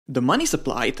The money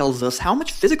supply tells us how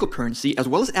much physical currency, as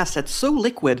well as assets so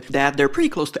liquid that they're pretty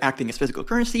close to acting as physical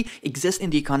currency, exist in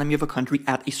the economy of a country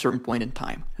at a certain point in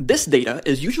time. This data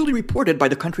is usually reported by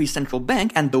the country's central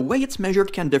bank, and the way it's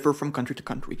measured can differ from country to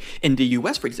country. In the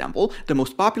US, for example, the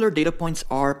most popular data points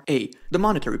are A, the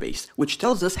monetary base, which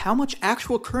tells us how much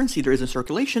actual currency there is in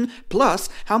circulation, plus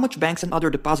how much banks and other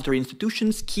depository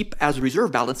institutions keep as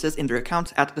reserve balances in their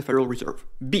accounts at the Federal Reserve.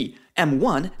 B,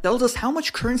 M1 tells us how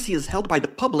much currency is held by the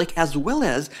public as well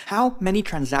as how many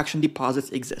transaction deposits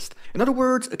exist. In other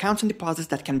words, accounts and deposits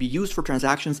that can be used for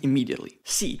transactions immediately.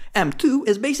 C, M2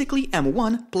 is basically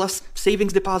M1 plus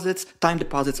savings deposits, time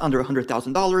deposits under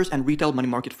 $100,000, and retail money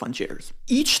market fund shares.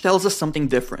 Each tells us something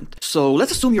different. So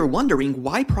let's assume you're wondering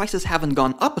why prices haven't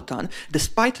gone up a ton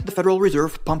despite the Federal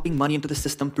Reserve pumping money into the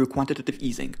system through quantitative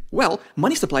easing. Well,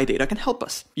 money supply data can help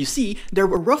us. You see, there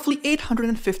were roughly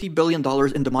 $850 billion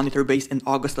in the monetary base in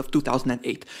August of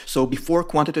 2008, so before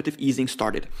quantitative easing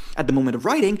started. At the moment of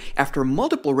writing, after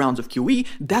multiple rounds of QE,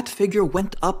 that figure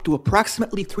went up to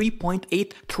approximately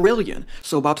 3.8 trillion,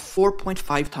 so about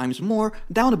 4.5 times more,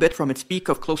 down a bit from its peak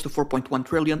of close to 4.1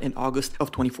 trillion in August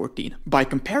of 2014. By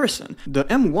comparison, the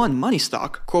M1 money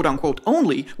stock, quote-unquote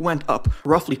only, went up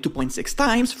roughly 2.6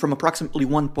 times from approximately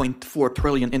 1.4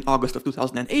 trillion in August of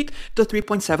 2008 to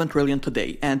 3.7 trillion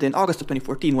today, and in August of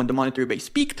 2014, when the monetary base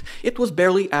peaked, it was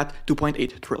barely at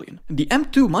 2.8 trillion. The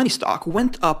M2 money stock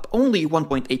went up only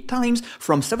 1.8 times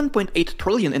from 7.8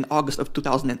 trillion in August of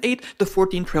 2008 to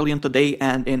 14 trillion today,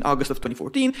 and in August of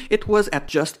 2014, it was at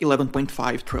just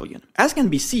 11.5 trillion. As can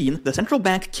be seen, the central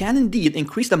bank can indeed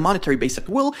increase the monetary base at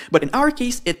will, but in our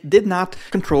case, it did not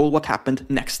control what happened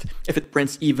next. If it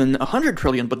prints even 100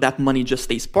 trillion, but that money just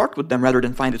stays parked with them rather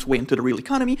than find its way into the real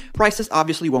economy, prices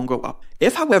obviously won't go up.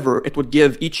 If, however, it would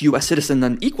give each US citizen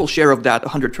an equal share of that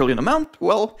 100 trillion amount,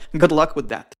 well, good luck with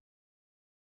that.